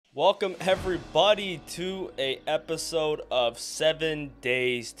Welcome everybody to a episode of 7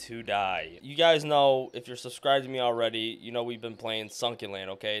 Days to Die. You guys know, if you're subscribed to me already, you know we've been playing Sunken Land,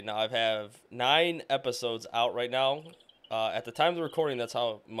 okay? Now I have 9 episodes out right now. At the time of the recording, that's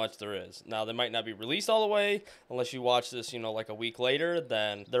how much there is. Now, they might not be released all the way, unless you watch this, you know, like a week later,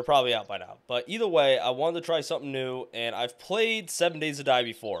 then they're probably out by now. But either way, I wanted to try something new, and I've played 7 Days to Die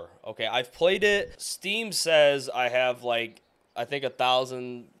before, okay? I've played it. Steam says I have, like, I think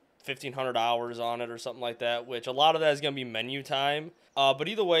 1,500 hours on it or something like that, which a lot of that is going to be menu time. But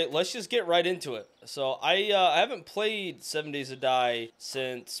either way, let's just get right into it. So I haven't played 7 Days to Die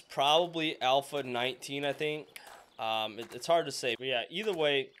since probably Alpha 19, I think. It's hard to say, but yeah, either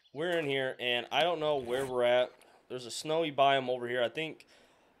way, we're in here, and I don't know where we're at. There's a snowy biome over here.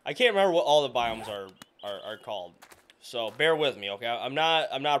 I can't remember what all the biomes are called. So bear with me, okay? I'm not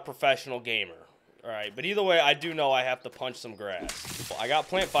a professional gamer, all right? But either way, I do know I have to punch some grass. Well, I got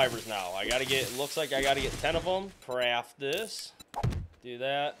plant fibers now. It looks like I gotta get 10 of them. Craft this, do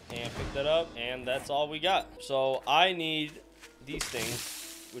that, and pick that up, and that's all we got. So I need these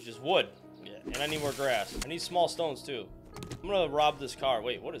things, which is wood. Yeah, and I need more grass. I need small stones too. I'm gonna rob this car.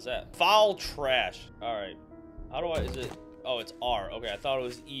 Wait, what is that? Foul trash. Alright. How do I, is it? Oh, it's R. Okay, I thought it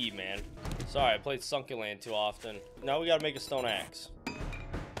was E, man. Sorry, I played Sunken Land too often. Now we gotta make a stone axe.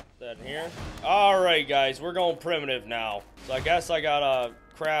 That in here. Alright, guys, we're going primitive now. So I guess I gotta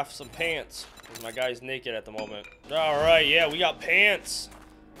craft some pants, because my guy's naked at the moment. Alright, yeah, we got pants.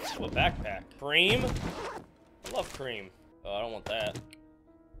 Ooh, a backpack. Cream? I love cream. Oh, I don't want that.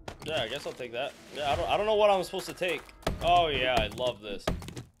 Yeah, I guess I'll take that. Yeah, I don't know what I'm supposed to take. Oh, yeah, I love this.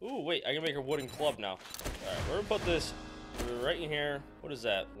 Ooh, wait, I can make a wooden club now. Alright, we're gonna put this right in here. What is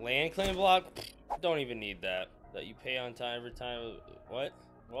that? Land claim block? Don't even need that. That you pay on time every time. What?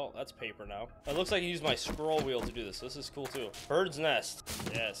 Well, that's paper now. It looks like you use my scroll wheel to do this. This is cool, too. Bird's nest.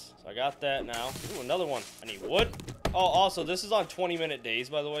 Yes. So I got that now. Ooh, another one. I need wood. Oh, also, this is on 20-minute days,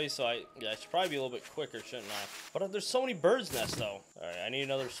 by the way, so I should probably be a little bit quicker, shouldn't I? But there's so many bird's nests, though. Alright, I need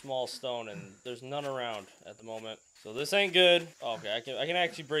another small stone, and there's none around at the moment. So this ain't good. Oh, okay, I can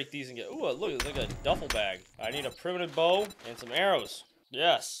actually break these and get... Ooh, look, it's like a duffel bag. I need a primitive bow and some arrows.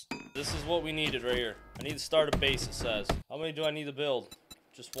 Yes. This is what we needed right here. I need to start a base, it says. How many do I need to build?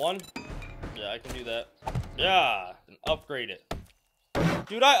 Just one? Yeah, I can do that. Yeah, and upgrade it.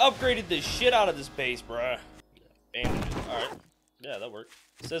 Dude, I upgraded the shit out of this base, bruh. Bandages. Alright. Yeah, that worked.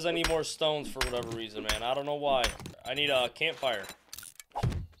 It says I need more stones for whatever reason, man. I don't know why. I need a campfire.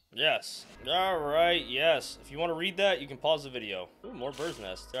 Yes. Alright, yes. If you want to read that, you can pause the video. Ooh, more bird's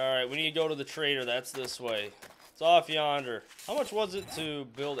nest. Alright, we need to go to the trader. That's this way. It's off yonder. How much was it to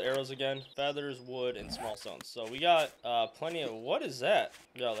build arrows again? Feathers, wood, and small stones. So we got plenty of... What is that?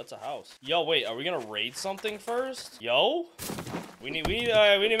 Yo, that's a house. Yo, wait. Are we gonna raid something first? Yo? We need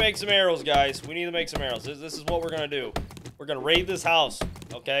to make some arrows, guys. We need to make some arrows. This is what we're gonna do. We're gonna raid this house,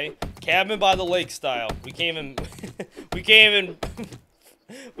 okay? Cabin by the lake style. We can't even...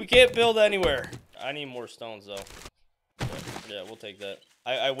 we can't build anywhere. I need more stones, though. Yeah, we'll take that.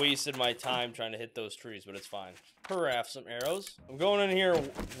 I wasted my time trying to hit those trees, but it's fine. Craft some arrows. I'm going in here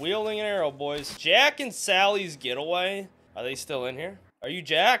wielding an arrow, boys. Jack and Sally's getaway. Are they still in here? Are you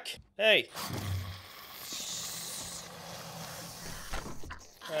Jack? Hey.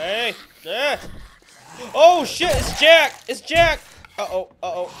 Hey. Yeah. Oh, shit. It's Jack. It's Jack. Uh-oh.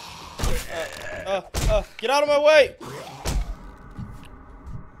 Uh-oh. Get out of my way.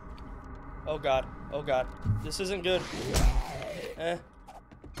 Oh, God. Oh, God. This isn't good.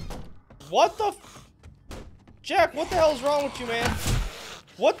 What the f- Jack, what the hell is wrong with you, man?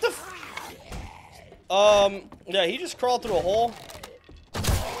 What the f- yeah, he just crawled through a hole.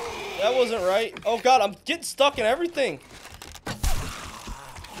 That wasn't right. Oh, God, I'm getting stuck in everything.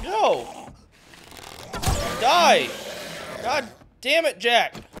 Yo. Die. God damn it,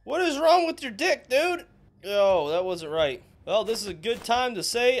 Jack. What is wrong with your dick, dude? Yo, that wasn't right. Well, this is a good time to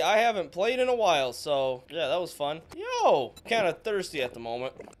say I haven't played in a while, so yeah, that was fun. Yo, kind of thirsty at the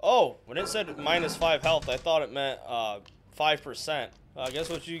moment. Oh, when it said -5 health, I thought it meant 5%. I guess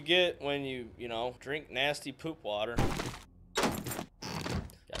what you get when you know, drink nasty poop water.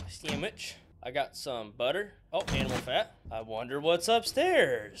 Got a sandwich. I got some butter. Oh, animal fat. I wonder what's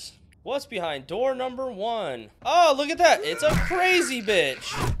upstairs. What's behind door number 1? Oh, look at that. It's a crazy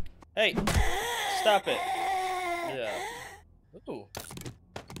bitch. Hey, stop it. Yeah. Ooh.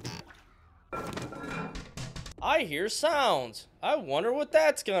 I hear sounds. I wonder what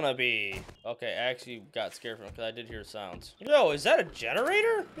that's gonna be. Okay, I actually got scared from it because I did hear sounds. Yo, is that a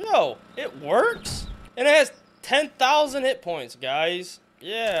generator? Yo, it works? And it has 10,000 hit points, guys.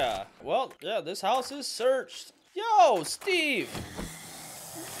 Yeah. Well, yeah, this house is searched. Yo, Steve.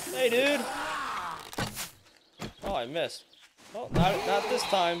 Hey, dude. Oh, I missed. Oh, not this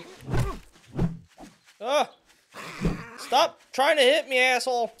time. Stop trying to hit me,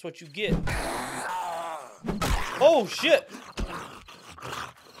 asshole. That's what you get. Oh, shit.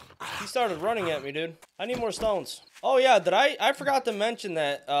 He started running at me, dude. I need more stones. Oh, yeah, I forgot to mention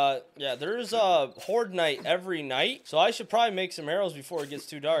that, yeah, there's a horde night every night. So I should probably make some arrows before it gets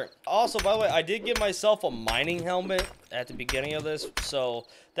too dark. Also, by the way, I did give myself a mining helmet at the beginning of this. So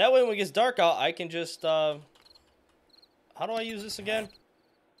that way when it gets dark out, I can just, how do I use this again?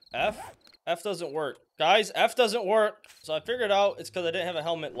 F? F doesn't work. Guys, F doesn't work. So I figured out it's because I didn't have a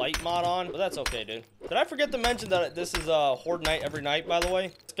helmet light mod on. But that's okay, dude. Did I forget to mention that this is a horde night every night, by the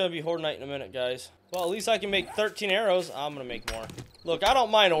way? It's going to be horde night in a minute, guys. Well, at least I can make 13 arrows. I'm going to make more. Look, I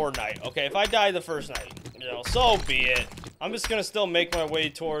don't mind horde night, okay? If I die the first night, you know, so be it. I'm just going to still make my way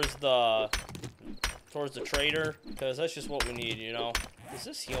towards the trader. Because that's just what we need, you know? Does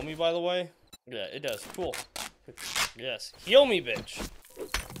this heal me, by the way? Yeah, it does. Cool. Yes. Heal me, bitch.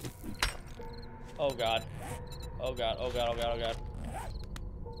 Oh, God. Oh, God. Oh, God. Oh, God. Oh, God.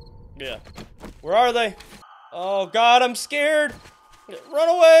 Yeah. Where are they? Oh, God. I'm scared. Run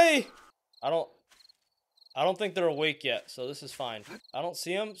away. I don't think they're awake yet, so this is fine. I don't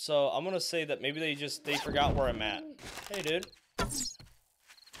see them, so I'm going to say that maybe they forgot where I'm at. Hey, dude.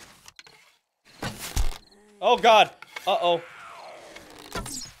 Oh, God. Uh-oh.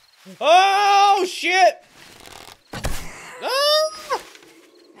 Oh, shit. Ah!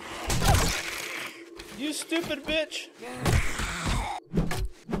 You stupid bitch.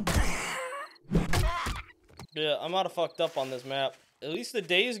 Yeah, I'm out of fucked up on this map. At least the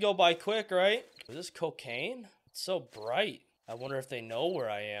days go by quick, right? Is this cocaine? It's so bright. I wonder if they know where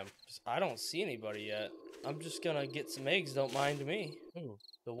I am. I don't see anybody yet. I'm just gonna get some eggs, don't mind me. Ooh,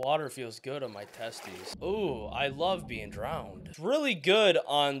 the water feels good on my testes. Ooh, I love being drowned. It's really good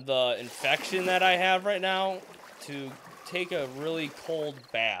on the infection that I have right now to take a really cold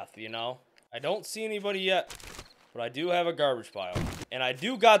bath, you know? I don't see anybody yet, but I do have a garbage pile. And I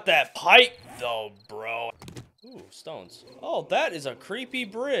do got that pipe, though, bro. Ooh, stones. Oh, that is a creepy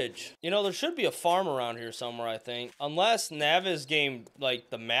bridge. You know, there should be a farm around here somewhere, I think. Unless Navezgane, like,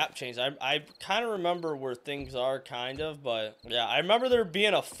 the map changed. I kind of remember where things are, kind of. But, yeah, I remember there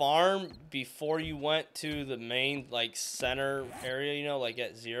being a farm before you went to the main, like, center area, you know, like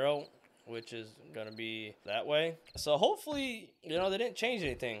at 0. Which is going to be that way. So, hopefully, you know, they didn't change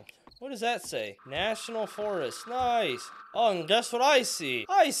anything. What does that say? National Forest. Nice. Oh, and guess what I see?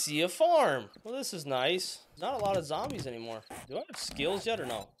 I see a farm. Well, this is nice. Not a lot of zombies anymore. Do I have skills yet or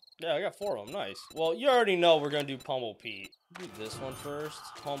no? Yeah, I got 4 of them. Nice. Well, you already know we're going to do Pummel Pete. Do this one first.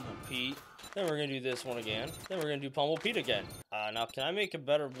 Pummel Pete. Then we're going to do this one again. Then we're going to do Pummel Pete again. Now, can I make a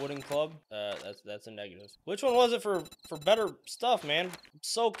better wooden club? That's a negative. Which one was it for better stuff, man? I'm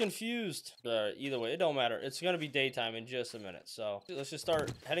so confused. Either way, it don't matter. It's going to be daytime in just a minute. So, let's just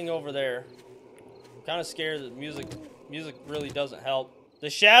start heading over there. I'm kind of scared that music really doesn't help. The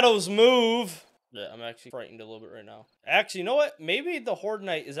shadows move. Yeah, I'm actually frightened a little bit right now. Actually, you know what? Maybe the horde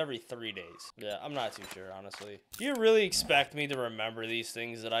night is every 3 days. Yeah, I'm not too sure, honestly. Do you really expect me to remember these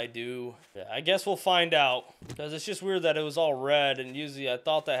things that I do? Yeah, I guess we'll find out. Because it's just weird that it was all red, and usually I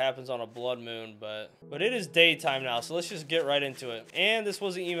thought that happens on a blood moon, but it is daytime now, so let's just get right into it. And this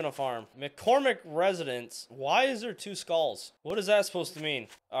wasn't even a farm. McCormick Residence. Why is there 2 skulls? What is that supposed to mean?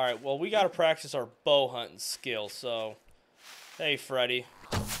 All right, well, we got to practice our bow hunting skills, so... Hey, Freddy.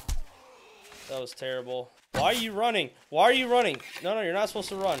 That was terrible. Why are you running? Why are you running? No, you're not supposed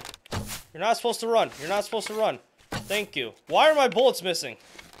to run. You're not supposed to run. You're not supposed to run. Thank you. Why are my bullets missing?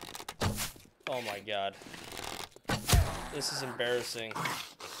 Oh my god. This is embarrassing.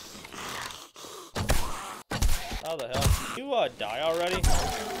 How the hell? Did you die already?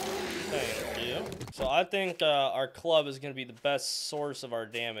 Thank you. So I think our club is going to be the best source of our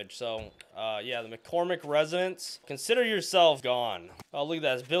damage. So, yeah, the McCormick Residence. Consider yourself gone. Oh, look at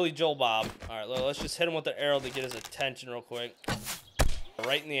that. It's Billy Joel Bob. All right, let's just hit him with the arrow to get his attention real quick.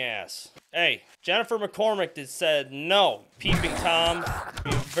 Right in the ass. Hey, Jennifer McCormick said no. Peeping Tom.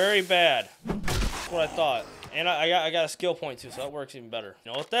 Being very bad. That's what I thought. And I got a skill point too, so that works even better.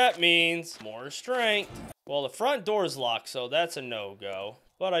 You know what that means? More strength. Well, the front door is locked, so that's a no-go.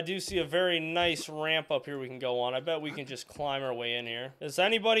 But I do see a very nice ramp up here we can go on. I bet we can just climb our way in here. Is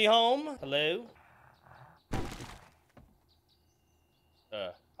anybody home? Hello?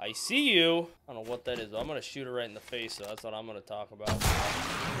 I see you. I don't know what that is, but I'm gonna shoot her right in the face, so that's what I'm gonna talk about.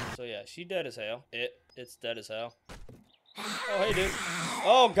 So yeah, she dead as hell. It's dead as hell. Oh, hey, dude.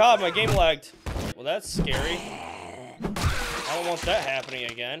 Oh, God, my game lagged. Well, that's scary. I don't want that happening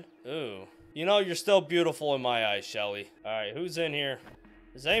again. Ooh. You know, you're still beautiful in my eyes, Shelly. All right, who's in here?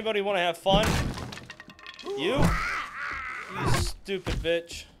 Does anybody want to have fun? You stupid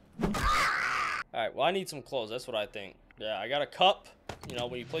bitch. Alright, well, I need some clothes. That's what I think. Yeah, I got a cup. You know,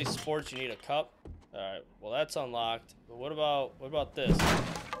 when you play sports, you need a cup. Alright, well, that's unlocked. But what about this?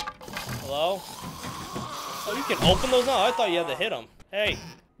 Hello? Oh, you can open those now? I thought you had to hit them. Hey,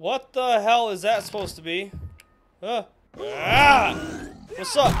 what the hell is that supposed to be? What's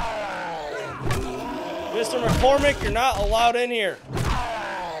up? Mr. McCormick, you're not allowed in here.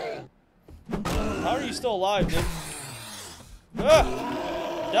 How are you still alive, dude?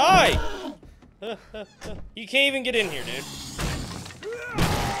 Die! You can't even get in here, dude.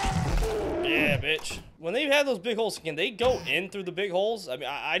 Yeah, bitch. When they've had those big holes, can they go in through the big holes? I mean,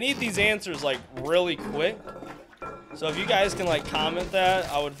 I need these answers, like, really quick. So if you guys can, like, comment that,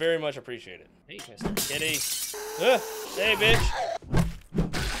 I would very much appreciate it. Hey, Mr. Kitty. Hey, bitch.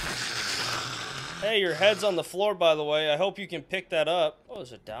 Hey, your head's on the floor, by the way. I hope you can pick that up. Oh,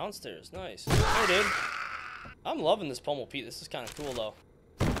 there's a downstairs. Nice. Hey, dude. I'm loving this Pummel Pete. This is kind of cool, though.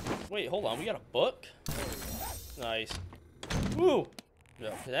 Wait, hold on. We got a book? Nice. Woo!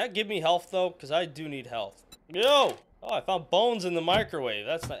 Yo, can that give me health, though? Because I do need health. Yo! Oh, I found bones in the microwave.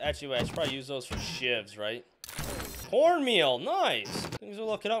 That's not... Actually, I should probably use those for shivs, right? Cornmeal. Nice. Things are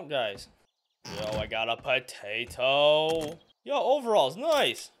looking up, guys. Yo, I got a potato. Yo, overalls.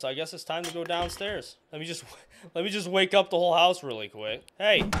 Nice. So I guess it's time to go downstairs. Let me just wake up the whole house really quick.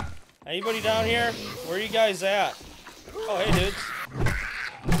 Hey, anybody down here? Where are you guys at? Oh, hey, dudes.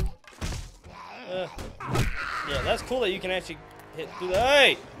 Yeah, that's cool that you can actually hit through the...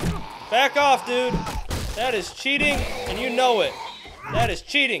 Hey! Back off, dude! That is cheating, and you know it. That is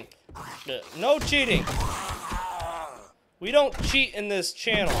cheating. No cheating. We don't cheat in this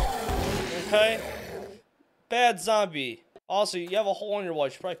channel. Okay? Bad zombie. Also, you have a hole in your wall.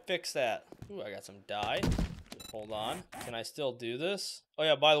 You should probably fix that. Ooh, I got some dye. Hold on. Can I still do this? Oh,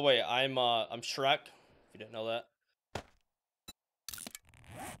 yeah, by the way, I'm Shrek. If you didn't know that.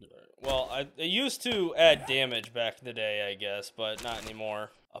 Well, I used to add damage back in the day, I guess, but not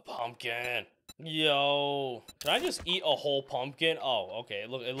anymore. A pumpkin. Yo. Can I just eat a whole pumpkin? Oh, okay. It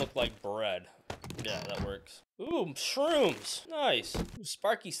looked like bread. Yeah, that works. Ooh, shrooms. Nice. Ooh,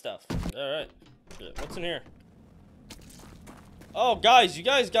 sparky stuff. All right. What's in here? Oh, guys, you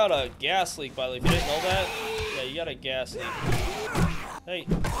guys got a gas leak, by the way. If you didn't know that, yeah, you got a gas leak. Hey.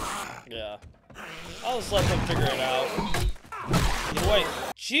 Yeah. I'll just let them figure it out. Wait.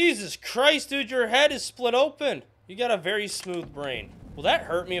 Jesus Christ, dude, your head is split open. You got a very smooth brain. Will that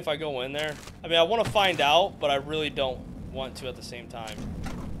hurt me if I go in there? I mean, I want to find out, but I really don't want to at the same time.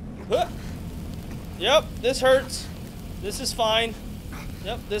 Huh. Yep, this hurts. This is fine.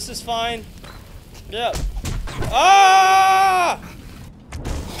 Yep, this is fine. Yep. Ah!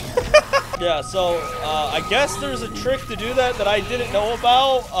 Yeah, so, I guess there's a trick to do that I didn't know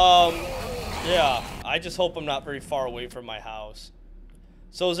about. Yeah, I just hope I'm not very far away from my house.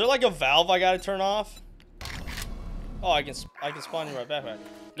 So, is there like a valve I gotta turn off? Oh, I can spawn you right back.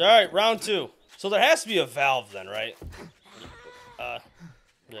 Alright, round 2. So there has to be a valve then, right?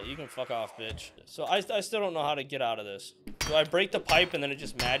 Yeah, you can fuck off, bitch. So I still don't know how to get out of this. Do I break the pipe and then it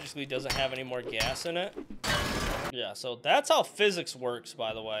just magically doesn't have any more gas in it? Yeah, so that's how physics works,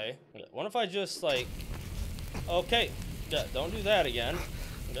 by the way. What if I just, like... Okay. Yeah, don't do that again.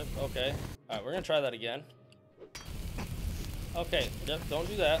 Yep, okay. Alright, we're gonna try that again. Okay, yep, don't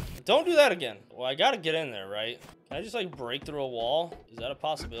do that. Don't do that again. Well, I gotta get in there, right? Can I just, like, break through a wall? Is that a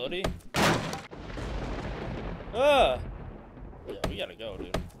possibility? Yeah, we gotta go,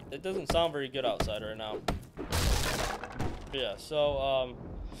 dude. It doesn't sound very good outside right now. Yeah, so,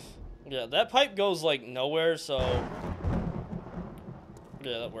 yeah, that pipe goes, like, nowhere, so...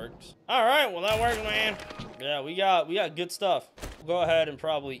 Yeah, that works. Alright, well, that works, man. Yeah, we got good stuff. We'll go ahead and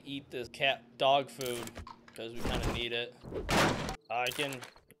probably eat this cat dog food, because we kind of need it. I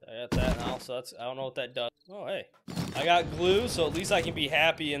got that now, so that's... I don't know what that does. Oh, hey. I got glue, so at least I can be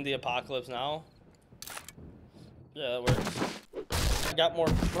happy in the apocalypse now. Yeah, that works. I got more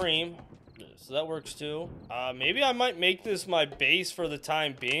cream, so that works too. Maybe I might make this my base for the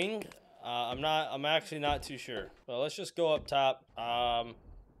time being. I'm actually not too sure. Well, let's just go up top.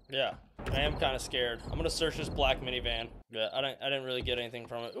 Yeah, I am kind of scared. I'm gonna search this black minivan. Yeah, I didn't really get anything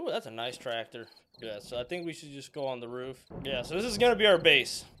from it. Ooh, that's a nice tractor. Yeah, so I think we should just go on the roof. Yeah, so this is gonna be our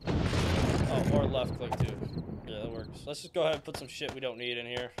base. Oh, or left click too. Yeah, that works. Let's just go ahead and put some shit we don't need in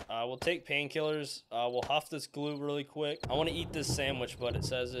here. We'll take painkillers. We'll huff this glue really quick. I want to eat this sandwich, but it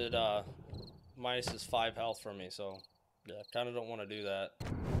says it minuses 5 health for me, so yeah, kind of don't want to do that.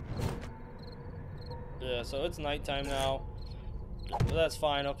 Yeah, so it's nighttime now. But that's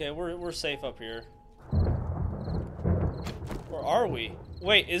fine. Okay, we're safe up here. Where are we?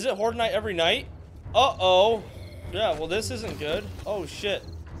 Wait, is it horde night every night? Uh-oh. Yeah, well, this isn't good. Oh, shit.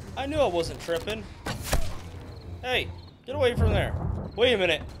 I knew I wasn't tripping. Hey, get away from there. Wait a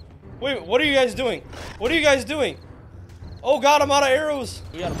minute. Wait, what are you guys doing? What are you guys doing? Oh, God, I'm out of arrows.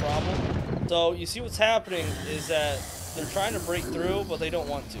 We got a problem. So, you see what's happening is that they're trying to break through, but they don't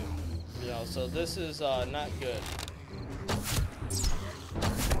want to. You know, so this is not good.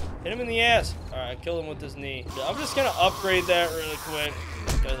 Hit him in the ass. All right, I killed him with his knee. Yeah, I'm just gonna upgrade that really quick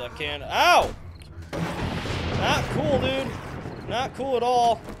because I can. Ow! Not cool, dude. Not cool at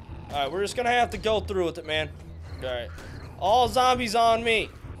all. All right, we're just gonna have to go through with it, man. All right, all zombies on me.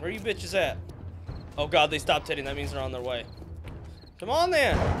 Where you bitches at? Oh God, they stopped hitting. That means they're on their way. Come on,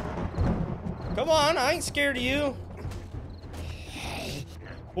 then. Come on, I ain't scared of you.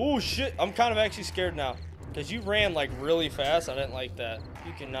 Oh shit, I'm kind of actually scared now. Because you ran like really fast. I didn't like that.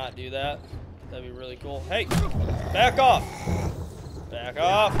 You cannot do that. That'd be really cool. Hey, back off. Back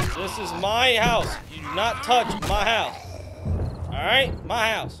off. This is my house. You do not touch my house. Alright? My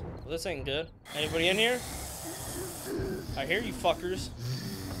house. Well, this ain't good. Anybody in here? I hear you fuckers.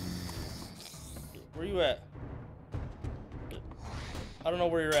 Where you at? I don't know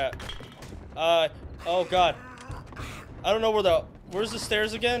where you're at. Oh God. I don't know where's the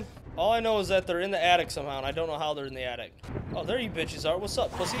stairs again? All I know is that they're in the attic somehow, and I don't know how they're in the attic. Oh, there you bitches are. What's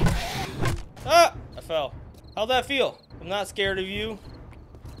up, pussy? Ah! I fell. How'd that feel? I'm not scared of you.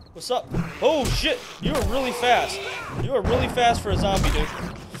 What's up? Oh, shit! You were really fast. You were really fast for a zombie, dude.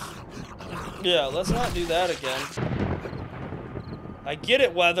 Yeah, let's not do that again. I get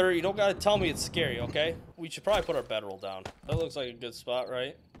it, weather. You don't gotta tell me it's scary, okay? We should probably put our bedroll down. That looks like a good spot,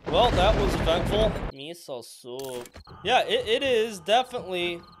 right? Well, that was eventful. Miso soup. Yeah, it is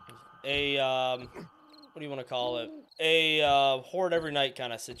definitely a, what do you want to call it? A, horde every night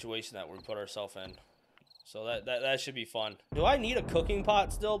kind of situation that we put ourselves in. So that should be fun. Do I need a cooking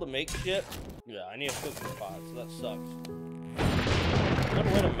pot still to make shit? Yeah, I need a cooking pot, so that sucks. Is there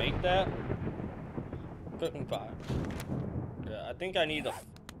a way to make that? Cooking pot. Yeah, I think I need a,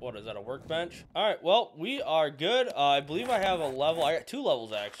 what is that, a workbench? All right, well, we are good. I believe I have a level. I got 2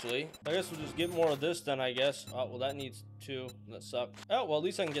 levels, actually. I guess we'll just get more of this then, I guess. Oh, well, that needs 2. That sucks. Oh, well, at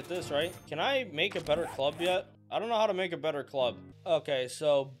least I can get this, right? Can I make a better club yet? I don't know how to make a better club. Okay,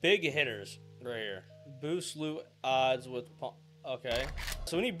 so big hitters right here. Boost loot odds with... Okay.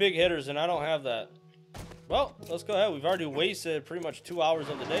 So we need big hitters, and I don't have that. Well, let's go ahead. We've already wasted pretty much 2 hours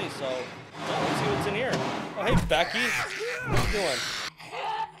of the day, so let's see what's in here. Oh, hey, Becky. What you doing?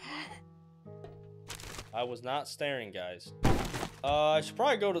 I was not staring, guys. I should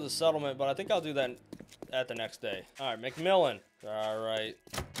probably go to the settlement, but I think I'll do that at the next day. All right, McMillan. All right,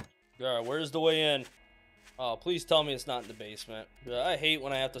 where's the way in? Oh, please tell me it's not in the basement. I hate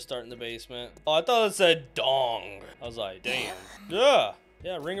when I have to start in the basement. Oh, I thought it said dong. I was like, damn. Yeah,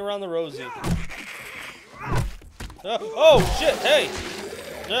 ring around the rosy. Oh, shit, hey.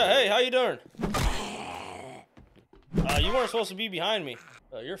 Yeah, hey, how you doing? You weren't supposed to be behind me.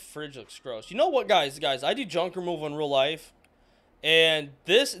 Your fridge looks gross. You know what, guys, I do junk removal in real life, and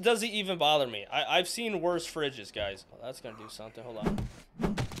this doesn't even bother me. I've seen worse fridges, guys. Oh, that's gonna do something. Hold on.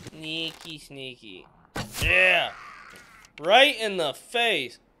 Sneaky, sneaky. Yeah. Right in the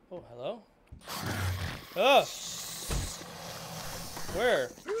face. Oh, hello? Oh. Where?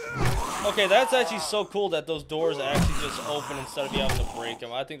 Okay, that's actually so cool that those doors actually just open instead of you having to break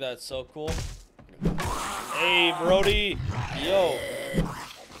them. I think that's so cool. Hey, Brody. Yo.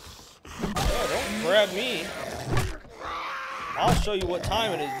 Oh, don't grab me. I'll show you what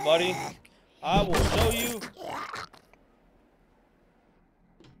time it is, buddy. I will show you.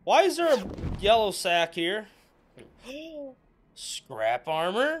 Why is there a yellow sack here? Scrap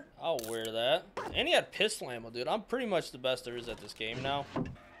armor? I'll wear that. And he had pistol ammo, dude. I'm pretty much the best there is at this game now.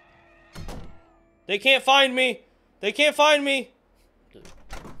 They can't find me. They can't find me.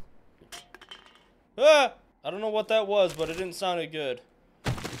 Ah! I don't know what that was, but it didn't sound good.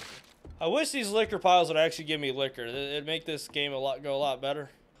 I wish these liquor piles would actually give me liquor. It'd make this game go a lot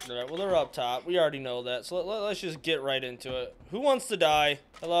better. All right, well, they're up top. We already know that. So let's just get right into it. Who wants to die?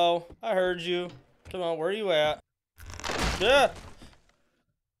 Hello? I heard you. Come on, where are you at? Yeah.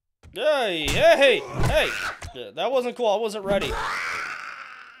 Hey, hey, hey. Yeah, that wasn't cool. I wasn't ready.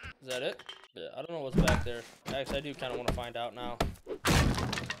 Is that it? Yeah, I don't know what's back there. Actually, I do kind of want to find out now.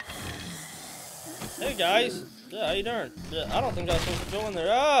 Hey, guys. Yeah, how you doing? Yeah, I don't think I was supposed to go in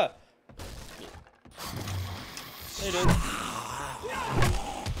there. Ah! Hey, dude.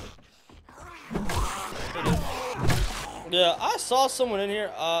 Hey, dude. Yeah, I saw someone in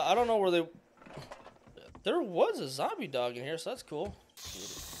here. I don't know where they... There was a zombie dog in here, so that's cool.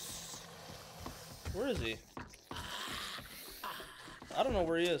 Where is he? I don't know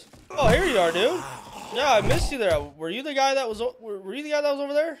where he is. Oh, here you are, dude. Yeah, I missed you there. Were you the guy that was? Were you the guy that was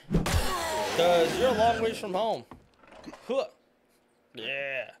over there? Cause you're a long ways from home. Huh.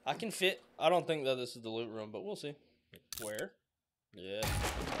 Yeah, I can fit. I don't think that this is the loot room, but we'll see. Where? Yeah.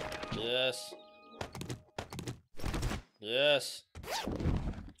 Yes. Yes.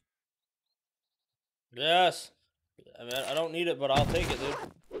 Yes. I mean, I don't need it, but I'll take it, dude.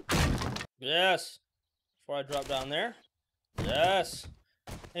 Yes. Before I drop down there. Yes.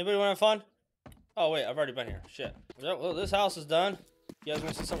 Anybody want to have fun? Oh, wait, I've already been here. Shit. Yeah, well, this house is done. You guys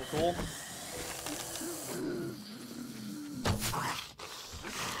want to see something cool?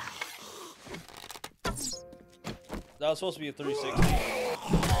 That was supposed to be a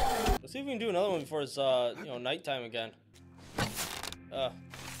 360. Let's see if we can do another one before it's, you know, nighttime again.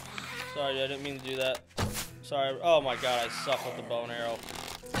 Sorry, I didn't mean to do that. Sorry. Oh my god, I suck with the bow and arrow.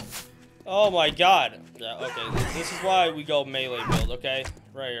 Oh my god. Yeah, okay. This is why we go melee build, okay?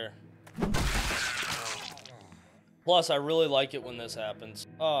 Right here. Plus, I really like it when this happens.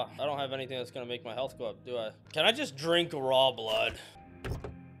 Oh, I don't have anything that's gonna make my health go up, do I? Can I just drink raw blood?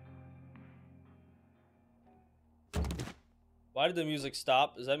 Why did the music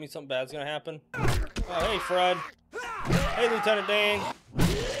stop? Does that mean something bad's gonna happen? Oh, hey, Fred. Hey, Lieutenant Dane.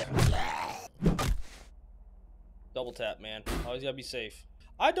 Double tap, man. Always gotta be safe.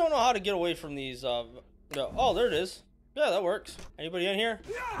 I don't know how to get away from these, no. Oh, there it is. Yeah, that works. Anybody in here?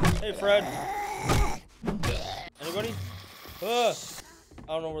 Hey, Fred. Anybody? I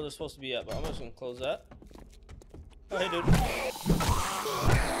don't know where they're supposed to be at, but I'm just gonna close that. Oh, hey, dude.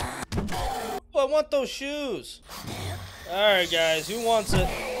 Oh, I want those shoes. Alright, guys. Who wants it?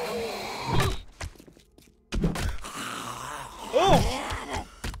 Oh!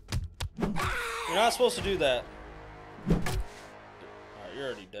 You're not supposed to do that. Alright, you're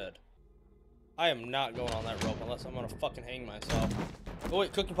already dead. I am not going on that rope unless I'm gonna fucking hang myself. Oh,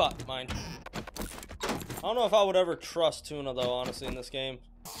 wait. Cooking pot. Mine. I don't know if I would ever trust Tuna, though, honestly, in this game.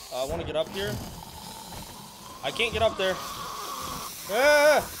 I want to get up here. I can't get up there.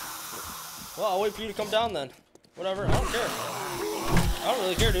 Ah! Well, I'll wait for you to come down then. Whatever. I don't care. I don't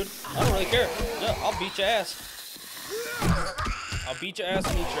really care, dude. I don't really care. Yeah, I'll beat your ass. I'll beat your ass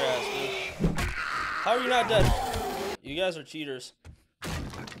and eat your ass, dude. How are you not dead? You guys are cheaters.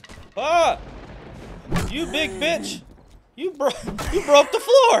 Ah! You big bitch! You broke the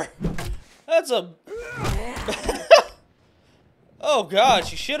floor! That's a... Oh god,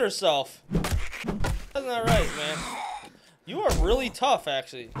 she shit herself. That's not right, man. You are really tough,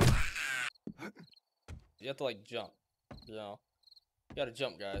 actually. You have to, like, jump. You know? You gotta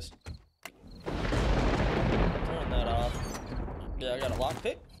jump, guys. Turn that off. Yeah, I got a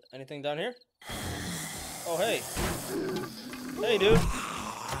lockpick. Anything down here? Oh, hey. Hey, dude.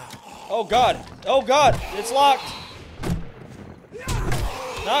 Oh god. Oh god. It's locked.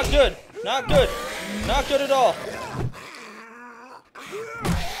 Not good. Not good. Not good at all.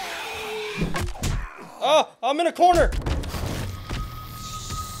 Oh, I'm in a corner.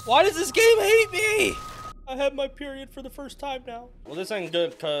 Why does this game hate me? I have my period for the first time now. Well, this ain't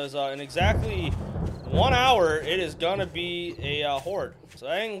good because in exactly 1 hour, it is gonna be a horde. So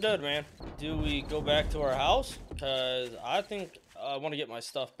that ain't good, man. Do we go back to our house? Because I think I want to get my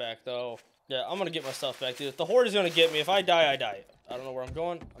stuff back, though. Yeah, I'm gonna get my stuff back, dude. If the horde is gonna get me, if I die, I die. I don't know where I'm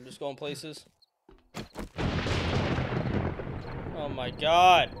going. I'm just going places. Oh my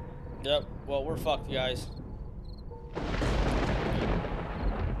god. Yep. Well, we're fucked, guys.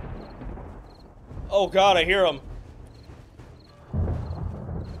 Oh god, I hear them.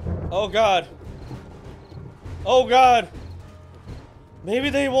 Oh god. Oh god. Maybe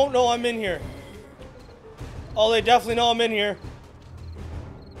they won't know I'm in here. Oh, they definitely know I'm in here.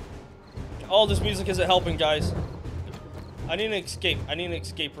 Oh, this music isn't helping, guys. I need an escape. I need an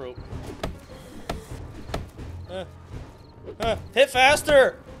escape route. Hit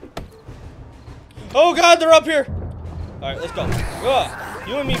faster! Oh god, they're up here! Alright, let's go.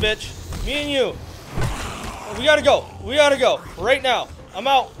 You and me, bitch. Me and you. We gotta go. We gotta go. Right now. I'm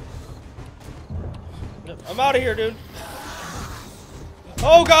out. I'm out of here, dude.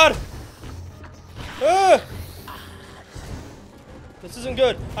 Oh god! This isn't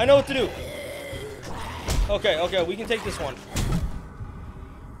good. I know what to do. Okay, okay, we can take this one.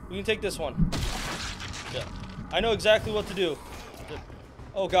 We can take this one. Yeah. I know exactly what to do.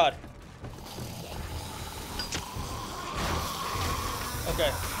 Oh god.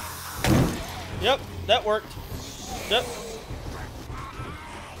 Okay. Yep, that worked. Yep.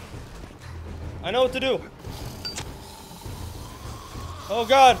 I know what to do. Oh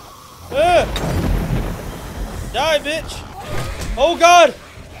god. Die, bitch. Oh god.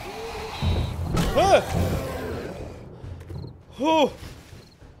 Whew.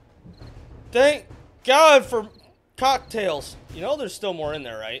 Thank God for cocktails. You know there's still more in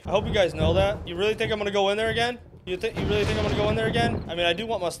there, right? I hope you guys know that. You really think I'm gonna go in there again? You really think I'm gonna go in there again? I mean, I do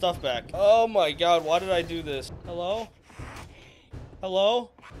want my stuff back. Oh my God, why did I do this? Hello?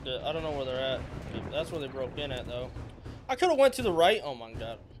 Hello? I don't know where they're at. That's where they broke in at, though. I could have went to the right. Oh my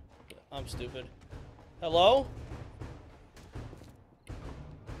God. I'm stupid. Hello?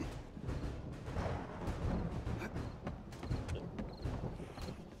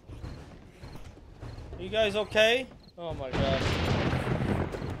 Are you guys okay? Oh my God.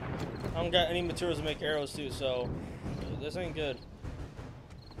 I don't got any materials to make arrows too, so this ain't good.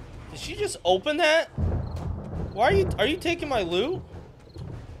 Did she just open that? Why are you taking my loot?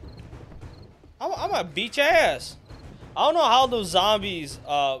 I'm gonna beat your ass. I don't know how those zombies,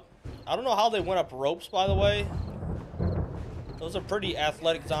 I don't know how they went up ropes, by the way. Those are pretty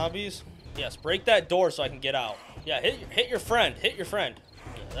athletic zombies. Yes, break that door so I can get out. Yeah, hit your friend. Hit your friend.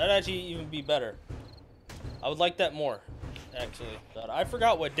 Yeah, that'd actually even be better. I would like that more, actually. God, I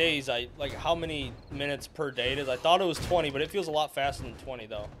forgot what days like how many minutes per day it is. I thought it was 20, but it feels a lot faster than 20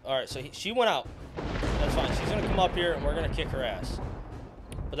 though. All right, so she went out. That's fine. She's gonna come up here and we're gonna kick her ass.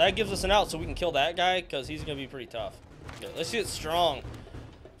 But that gives us an out so we can kill that guy because he's gonna be pretty tough. Okay, let's get strong.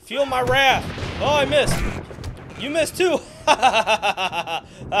 Feel my wrath. Oh, I missed. You missed too.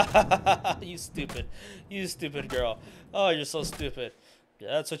 You stupid. You stupid girl. Oh, you're so stupid.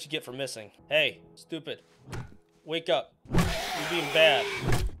 Yeah, that's what you get for missing. Hey, stupid. Wake up. You're being bad.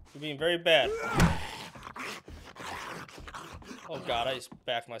 You're being very bad. Oh God, I just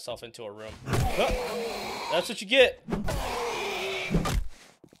backed myself into a room. That's what you get.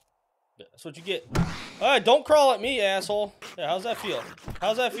 That's what you get. Alright, don't crawl at me, asshole. Yeah, how's that feel?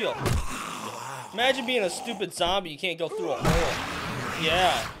 How's that feel? Imagine being a stupid zombie, you can't go through a hole.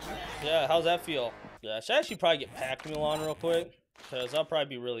 Yeah. Yeah, how's that feel? Yeah, I should actually probably get pack mule on real quick. Because that'll probably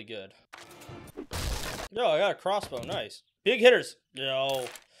be really good. Yo, I got a crossbow. Nice. Big hitters. Yo.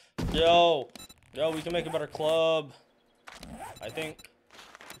 Yo. Yo, we can make a better club. I think.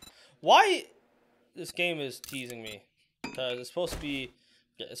 Why this game is teasing me? Because it's supposed to be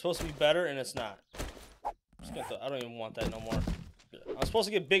better and it's not. I don't even want that no more. I'm supposed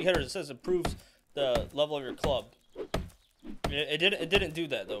to get big hitters. It says improves the level of your club. It didn't do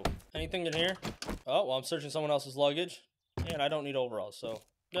that though. Anything in here? Oh, well, I'm searching someone else's luggage. And I don't need overalls, so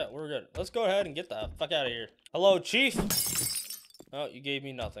yeah, we're good. Let's go ahead and get the fuck out of here. Hello, Chief. Oh, you gave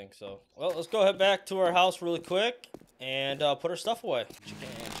me nothing, so well, let's go head back to our house really quick and put our stuff away.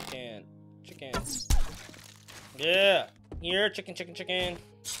 Chicken. Yeah, here, chicken.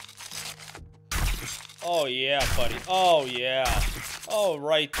 Oh yeah, buddy. Oh yeah. Oh,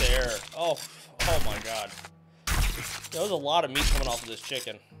 right there. Oh my God. There was a lot of meat coming off of this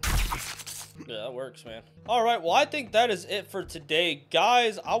chicken. Yeah, that works, man. All right, well, I think that is it for today.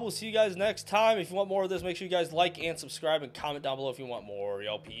 Guys, I will see you guys next time. If you want more of this, make sure you guys like and subscribe and comment down below if you want more.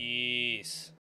 Yo, peace.